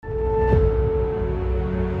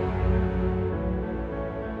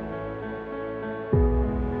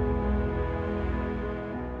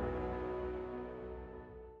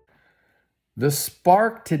The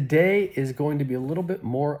spark today is going to be a little bit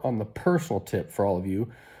more on the personal tip for all of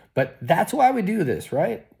you, but that's why we do this,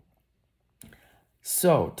 right?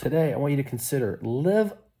 So today I want you to consider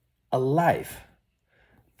live a life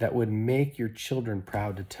that would make your children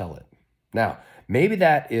proud to tell it. Now, maybe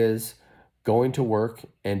that is going to work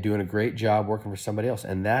and doing a great job working for somebody else,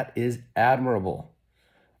 and that is admirable.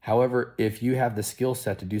 However, if you have the skill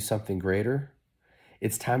set to do something greater,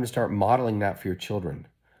 it's time to start modeling that for your children.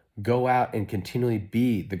 Go out and continually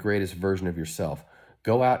be the greatest version of yourself.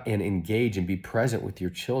 Go out and engage and be present with your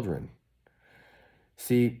children.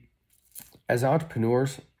 See, as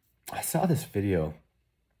entrepreneurs, I saw this video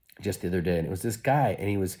just the other day, and it was this guy, and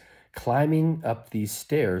he was climbing up these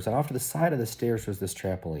stairs, and off to the side of the stairs was this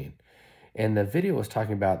trampoline. And the video was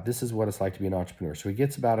talking about this is what it's like to be an entrepreneur. So he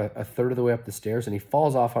gets about a third of the way up the stairs, and he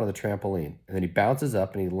falls off onto the trampoline, and then he bounces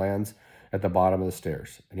up and he lands at the bottom of the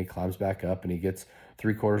stairs, and he climbs back up, and he gets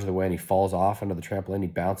 3/4 of the way, and he falls off onto the trampoline. He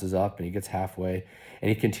bounces up and he gets halfway, and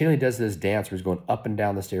he continually does this dance where he's going up and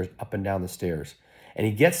down the stairs, up and down the stairs, and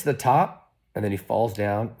he gets to the top, and then he falls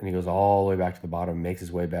down, and he goes all the way back to the bottom, makes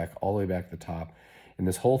his way back all the way back to the top, and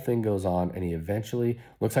this whole thing goes on, and he eventually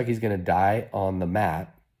looks like he's going to die on the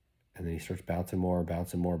mat, and then he starts bouncing more,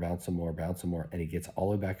 bouncing more, bouncing more, bouncing more, and he gets all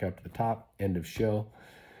the way back up to the top. End of show.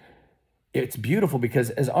 It's beautiful because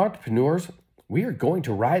as entrepreneurs, we are going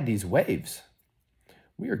to ride these waves.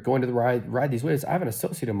 We are going to ride these waves. I have an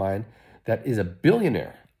associate of mine that is a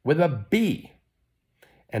billionaire with a B.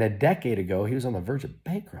 And a decade ago, he was on the verge of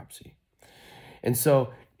bankruptcy. And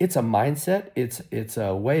so it's a mindset, it's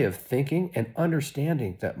a way of thinking and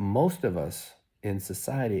understanding that most of us in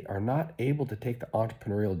society are not able to take the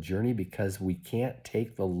entrepreneurial journey because we can't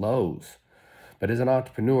take the lows. But as an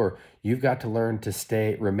entrepreneur, you've got to learn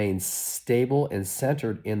to remain stable and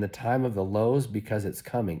centered in the time of the lows because it's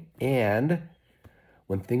coming. And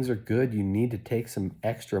when things are good, you need to take some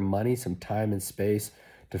extra money, some time and space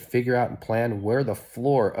to figure out and plan where the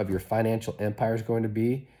floor of your financial empire is going to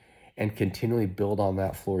be and continually build on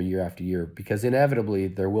that floor year after year, because inevitably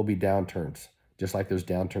there will be downturns, just like there's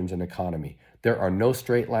downturns in the economy. There are no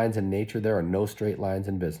straight lines in nature. There are no straight lines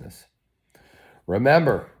in business.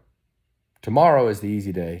 Remember, tomorrow is the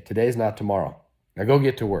easy day. Today's not tomorrow. Now go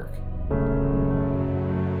get to work.